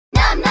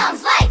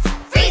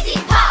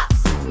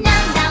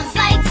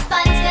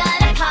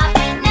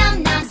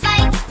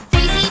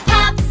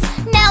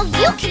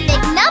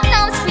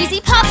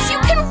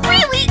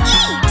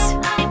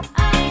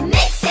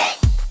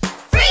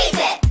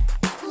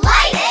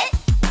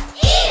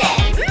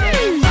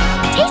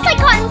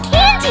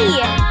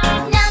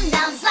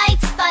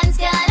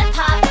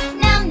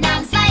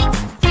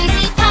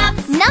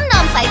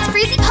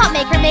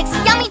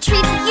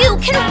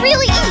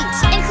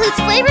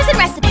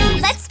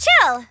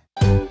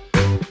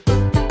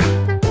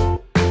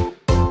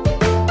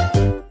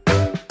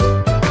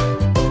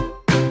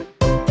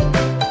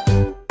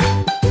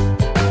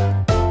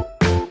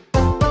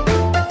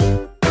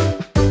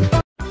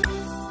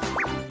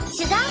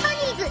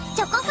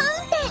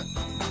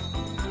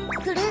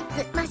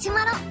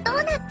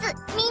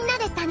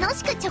楽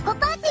しくチョコ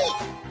パーテ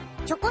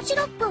ィー。チョコシ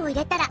ロップを入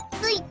れたら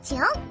スイッチオ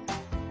ン。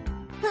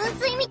噴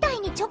水みたい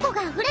にチョコ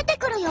が溢れて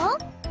くるよ。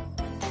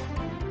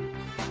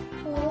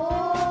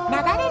流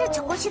れる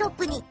チョコシロッ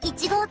プにイ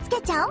チゴをつけ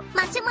ちゃおう。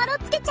マシュマロ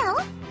つけちゃおう。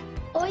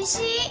おいし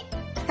い。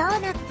ドー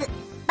ナツ、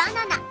バ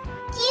ナナ、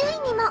キウ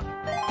イにも。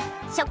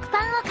食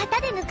パンを型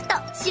で抜くと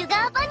シュ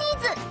ガーバニ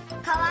ーズ。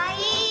かわ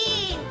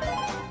いい。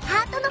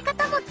ハートの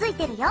型もつい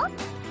てるよ。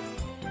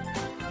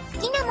好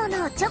きなも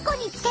のをチョコ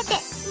につけて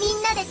み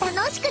んなで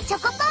楽しくチョ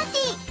コパーテ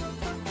ィー。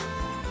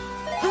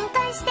分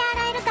解して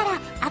洗えるから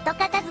後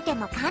片付け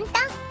も簡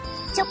単。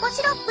チョコ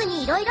シロップ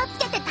にいろいろつ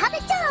けて食べ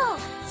ちゃおう。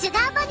シュガ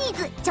ーバニー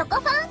ズチョコ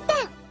ファウンテ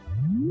ン。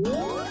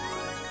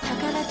タ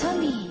カラト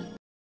ミー。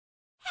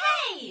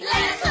 Hey,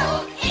 let's go!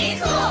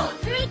 It's all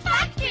Fruit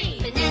Factory!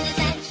 Bananas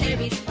and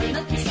cherries,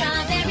 milk and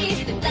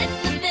strawberries, the blend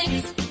of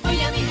mix for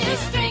yummy new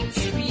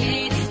strengths.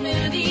 Create a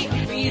smoothie,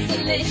 freeze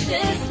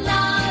delicious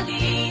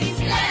lollies.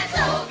 Let's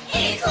go!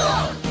 It's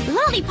all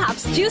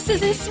lollipops,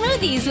 juices, and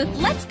smoothies with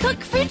Let's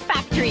Cook Fruit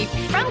Factory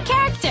from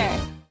Character.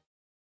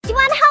 Do you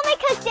want to help me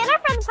cook dinner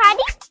for the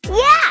party?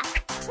 Yeah!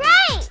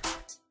 Great!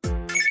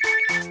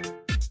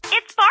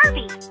 It's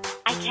Barbie.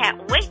 I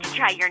can't wait to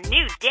try your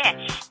new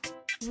dish.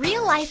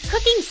 Real-life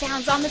cooking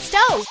sounds on the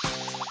stove.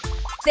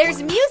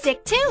 There's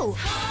music, too.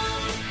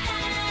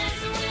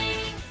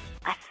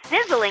 A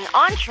sizzling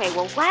entree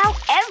will wow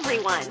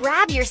everyone.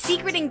 Grab your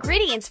secret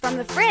ingredients from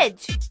the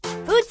fridge.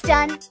 Food's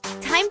done.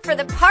 Time for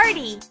the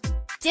party.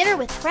 Dinner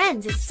with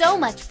friends is so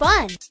much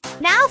fun.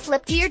 Now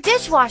flip to your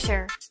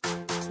dishwasher.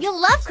 You'll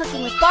love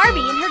cooking with Barbie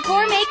in her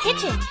gourmet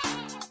kitchen.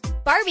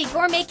 Barbie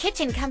Gourmet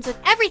Kitchen comes with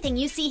everything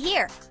you see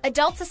here.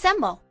 Adults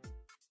assemble.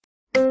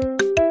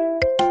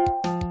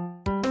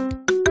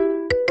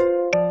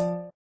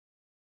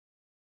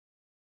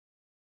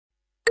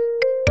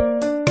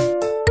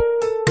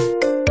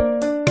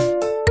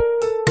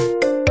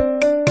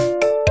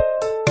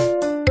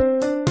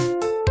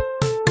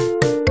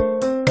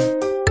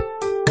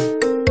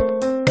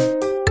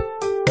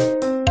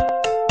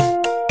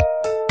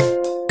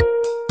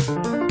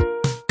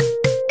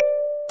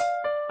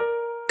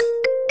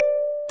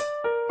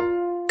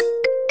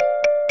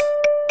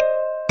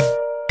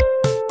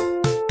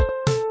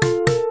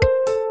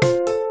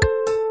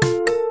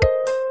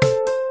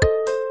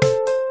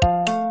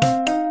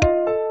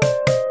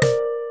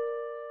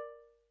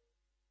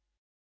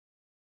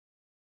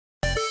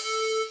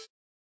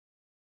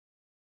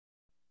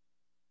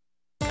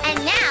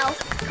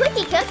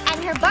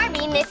 And her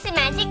Barbie Mix and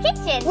Magic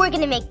Kitchen. We're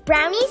gonna make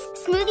brownies,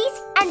 smoothies,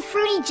 and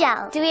fruity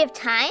gels. Do we have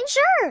time?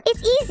 Sure.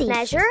 It's easy.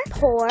 Measure,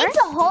 pour. It's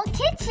a whole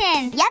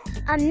kitchen. Yep.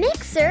 A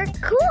mixer.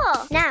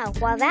 Cool. Now,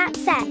 while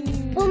that's set,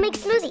 we'll make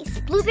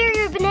smoothies. Blueberry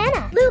or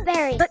banana?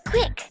 Blueberry. But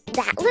quick.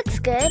 That looks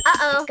good.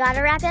 Uh-oh.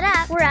 Gotta wrap it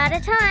up. We're out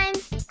of time.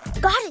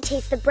 Gotta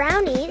taste the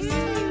brownies.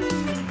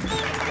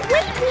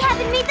 Wait, we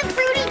haven't made the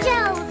fruity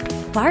gels.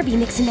 Barbie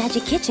Mix and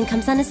Magic Kitchen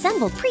comes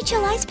unassembled.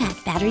 Pre-chill ice pack.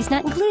 Batteries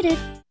not included.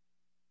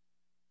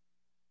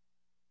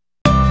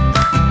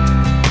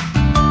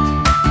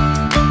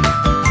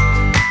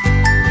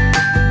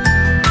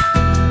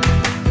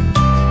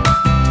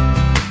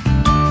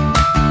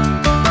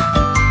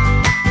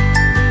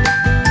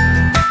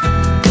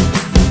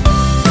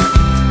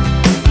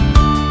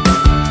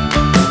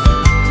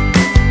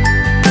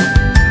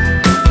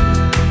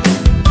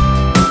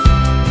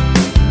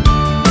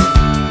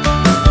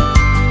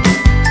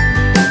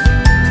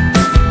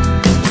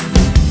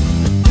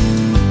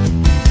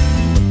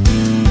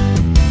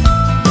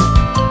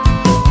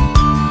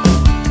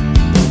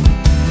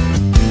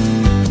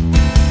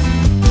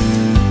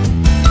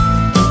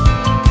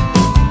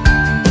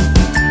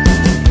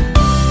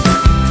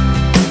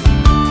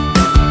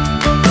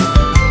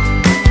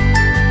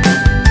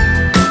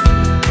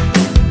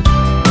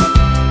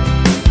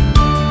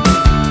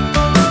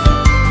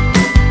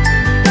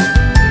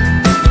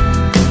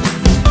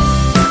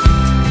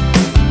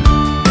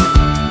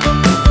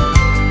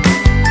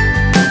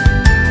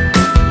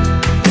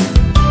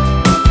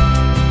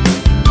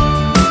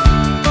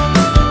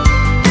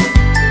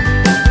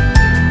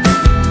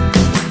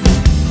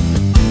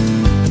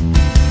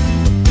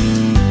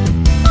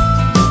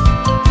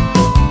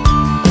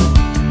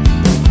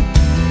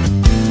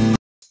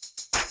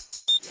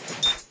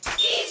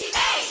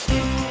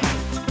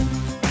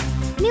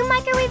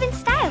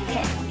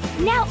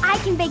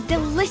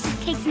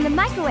 Delicious cakes in the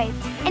microwave,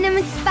 and I'm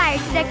inspired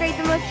to decorate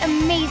the most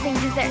amazing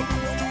desserts.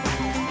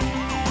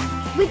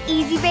 With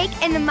Easy Bake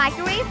in the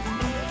microwave,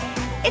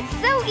 it's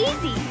so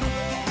easy.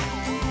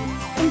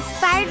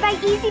 Inspired by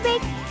Easy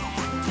Bake,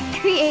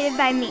 created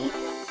by me.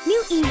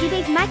 New Easy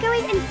Bake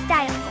Microwave in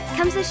Style Kit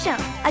comes with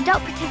shown.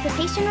 Adult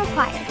participation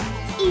required.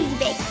 Easy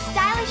Bake,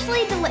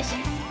 stylishly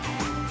delicious.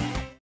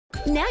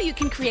 Now you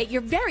can create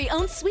your very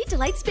own Sweet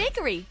Delights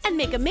bakery and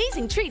make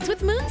amazing treats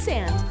with moon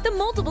sand, the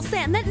moldable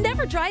sand that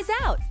never dries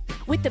out.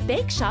 With the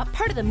Bake Shop,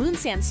 part of the Moon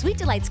Sand Sweet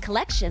Delights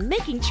collection,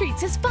 making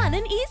treats is fun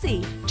and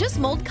easy. Just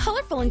mold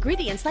colorful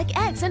ingredients like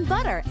eggs and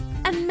butter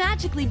and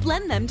magically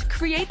blend them to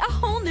create a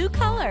whole new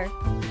color.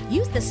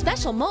 Use the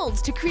special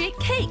molds to create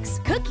cakes,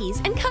 cookies,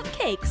 and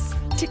cupcakes.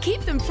 To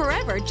keep them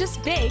forever,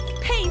 just bake,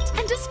 paint,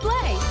 and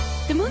display.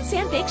 The Moon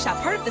Sand Bake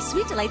Shop, part of the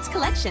Sweet Delights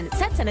collection.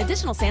 Sets and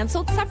additional sand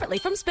sold separately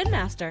from Spin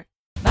Master.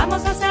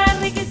 Vamos a hacer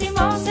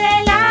riquísimos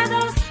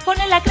helados.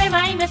 Pone la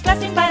crema y mezcla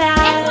sin parar.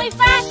 Es muy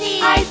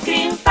fácil. Ice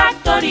Cream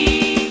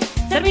Factory.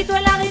 Serví tu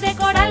helado y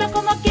decóralo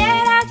como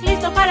quieras.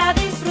 Listo para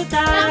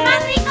disfrutar. Los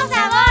más ricos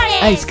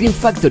sabores. Ice Cream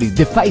Factory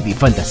de Five,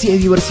 fantasía y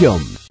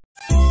diversión.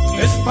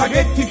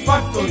 Spaghetti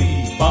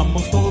Factory,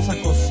 vamos todos a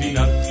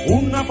cocinar.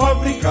 Una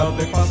fábrica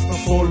de pasta,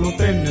 solo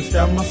tienes que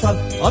amasar.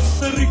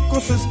 Hacer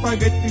ricos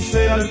espaguetis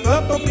sea el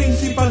plato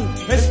principal.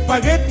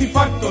 Spaghetti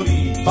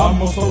Factory,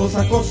 vamos todos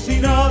a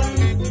cocinar.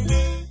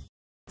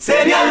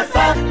 Cereal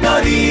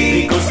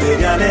Factory, ricos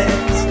cereales.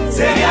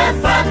 Cereal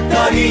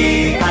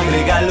Factory,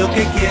 agrega lo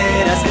que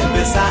quieras,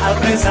 empieza a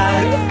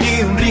pensar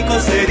y un rico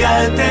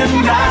cereal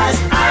tendrás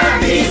a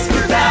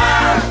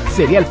disfrutar.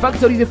 Cereal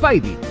Factory de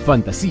Five,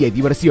 fantasía y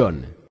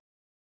diversión.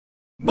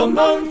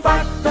 Bombón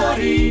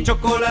Factory,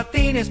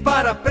 chocolatines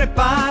para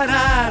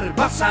preparar,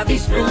 vas a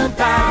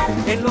disfrutar.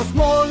 En los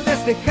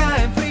moldes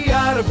deja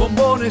enfriar,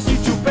 bombones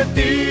y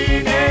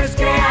chupetines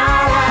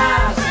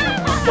crearás.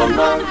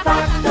 Bombón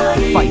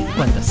Factory. Five,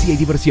 fantasía y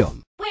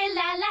diversión. We're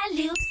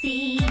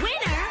Lalaloopsy.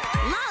 Winner!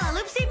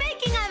 Lalaloopsy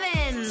Baking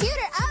Oven!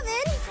 Cuter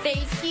oven.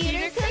 Bake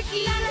cuter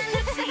cookies.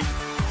 Lalaloopsy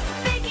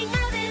baking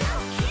oven.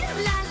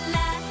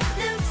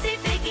 Lalaloopsy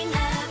baking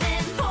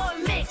oven. Pour,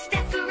 mix,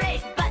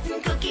 decorate,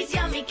 button cookies,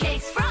 yummy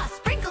cakes, frost,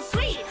 sprinkle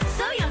sweet,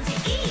 so yum to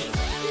eat.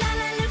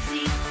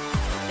 Lalaloopsy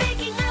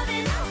baking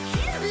oven.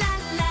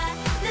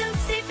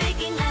 Lalaloopsy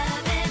baking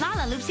oven.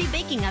 Lalaloopsy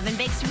Baking Oven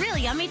bakes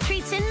really yummy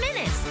treats in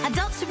minutes.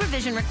 Adult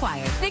supervision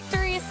required.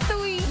 Victory is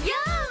sweet.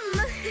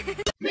 Yum!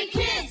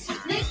 McKids,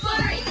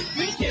 McFlurry.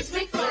 McKids,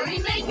 McFlurry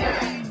Maker.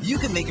 You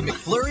can make a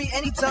McFlurry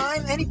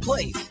anytime, any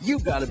place. You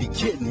gotta be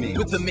kidding me.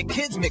 With the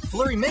McKids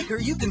McFlurry Maker,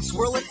 you can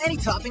swirl in any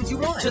toppings you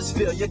want. Just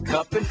fill your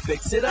cup and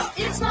fix it up.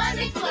 It's my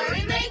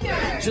McFlurry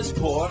Maker. Just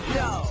pour,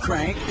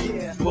 crank,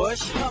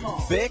 push,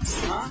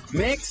 fix,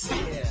 mix.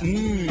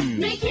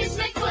 McKids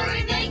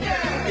McFlurry Maker.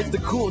 It's the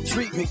cool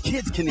treat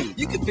McKids can eat.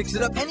 You can fix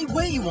it up any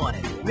way you want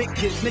it.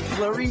 McKids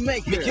McFlurry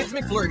Maker. McKids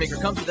McFlurry Maker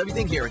comes with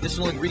everything here.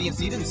 Additional ingredients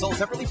needed and sold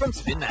separately from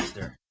Spin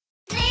Master.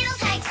 Little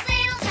tykes, I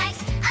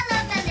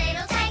love the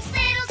little tykes, I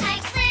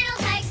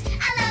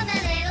love the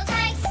little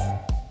tykes.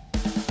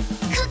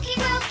 Cookie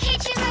roll,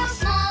 kitchen roll,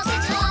 small to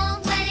tall.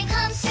 When it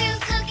comes to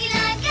cooking,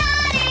 I've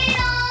got it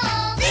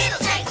all. Little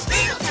tykes,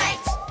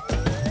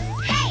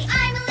 hey,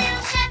 I'm a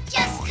little chef,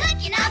 just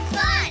cooking up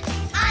fun.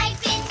 I've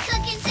been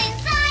cooking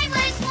since I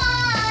was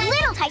 1.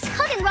 Little tykes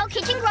cook and roll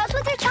kitchen grows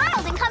with your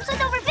child and comes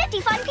with over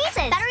 50 fun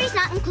pieces. Batteries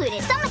not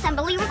included. Some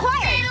assembly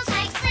required. Little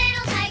tykes,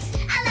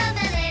 I love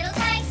the little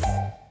tykes.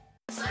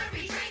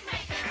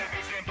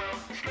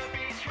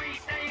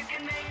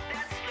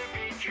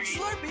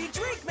 Slurpee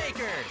Drink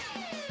Maker!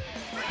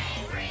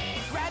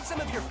 Grab some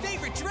of your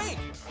favorite drink.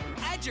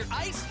 Add your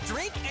ice,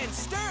 drink, and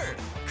stir.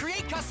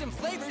 Create custom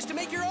flavors to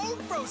make your own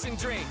frozen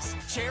drinks.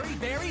 Cherry,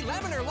 berry,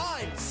 lemon, or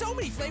lime. So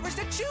many flavors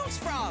to choose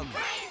from.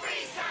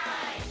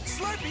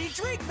 Slurpee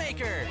Drink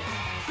Maker.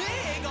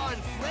 Big on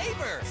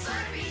flavor.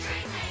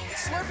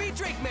 Slurpee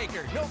Drink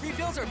Maker. No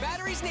refills or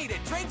batteries needed.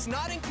 Drinks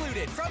not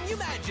included. From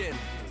Imagine.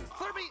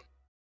 Slurpee.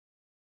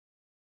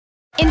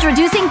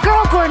 Introducing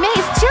Girl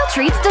Gourmet's Chill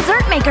Treats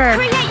Dessert Maker.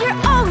 Create your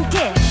own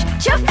dish.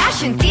 Chill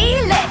fashion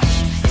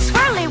delish.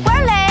 Swirly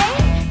whirly.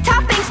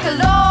 Toppings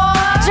galore.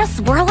 Just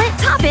swirl it,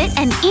 top it,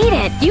 and eat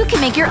it. You can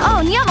make your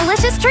own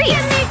yummalicious treats.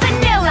 Give me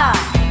vanilla.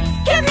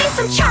 Give me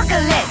some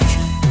chocolate.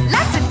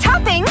 Lots of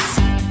toppings.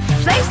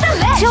 Flames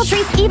delish. Chill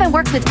Treats even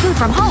works with food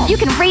from home. You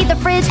can raid the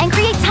fridge and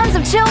create tons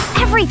of chilled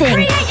everything.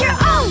 Create your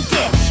own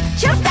dish.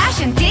 Chill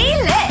fashion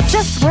delish.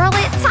 Just swirl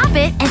it, top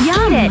it, and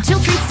eat it. Chill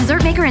Treats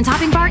Dessert Maker and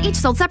Topping Bar, each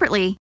sold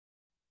separately.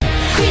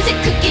 Crazy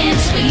cooking,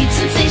 sweet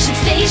sensation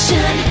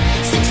station.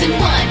 6 in 1,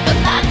 but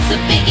lots of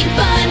baking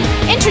fun.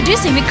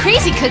 Introducing the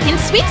Crazy Cooking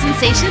Sweet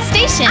Sensation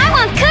Station. I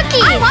want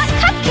cookies. I want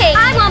cupcakes.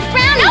 I want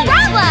brownies. No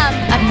problem.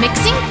 A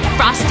mixing,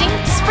 frosting,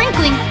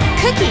 sprinkling,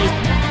 cookie,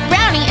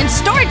 brownie, and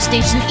storage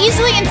station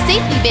easily and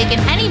safely bake in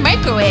any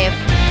microwave.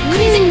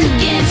 Crazy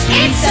cooking,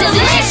 sweet It's sensation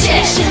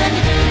delicious. station.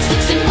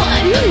 6 in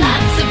 1, but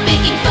lots of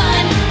baking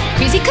fun.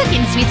 Crazy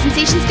Cooking Sweet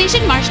Sensation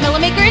Station, Marshmallow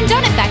Maker, and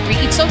Donut Factory,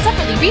 each sold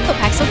separately. Refill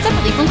packs sold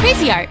separately from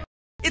Crazy Art.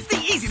 It's the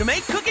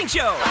easy-to-make cooking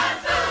show.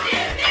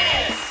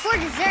 For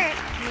dessert,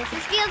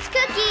 Mrs. Field's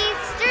cookies.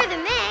 Stir the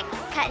mix,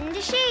 cut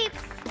into shapes.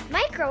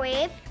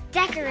 Microwave,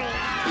 decorate.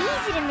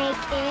 Easy to make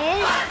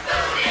is...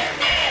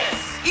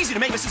 Easy to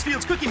make Mrs.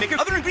 Field's cookie maker.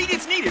 Other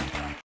ingredients needed.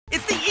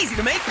 It's the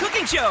easy-to-make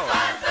cooking show.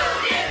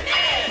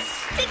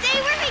 Today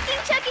we're making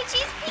Chuck E.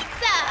 Cheese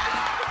pizza.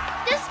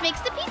 Just mix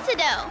the pizza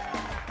dough.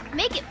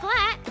 Make it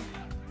flat.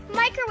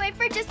 Microwave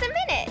for just a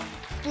minute.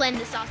 Blend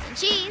the sauce and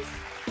cheese.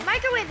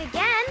 Microwave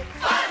again.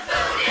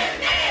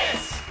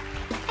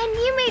 And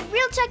you made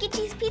real Chuck E.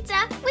 Cheese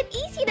pizza with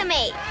easy to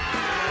make.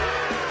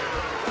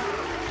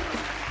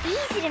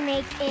 Easy to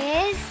make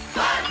is...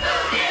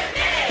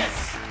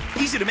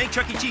 easy to make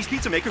Chuck E. Cheese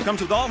Pizza Maker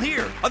comes with all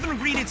here. Other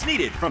ingredients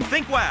needed from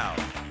Think Wow.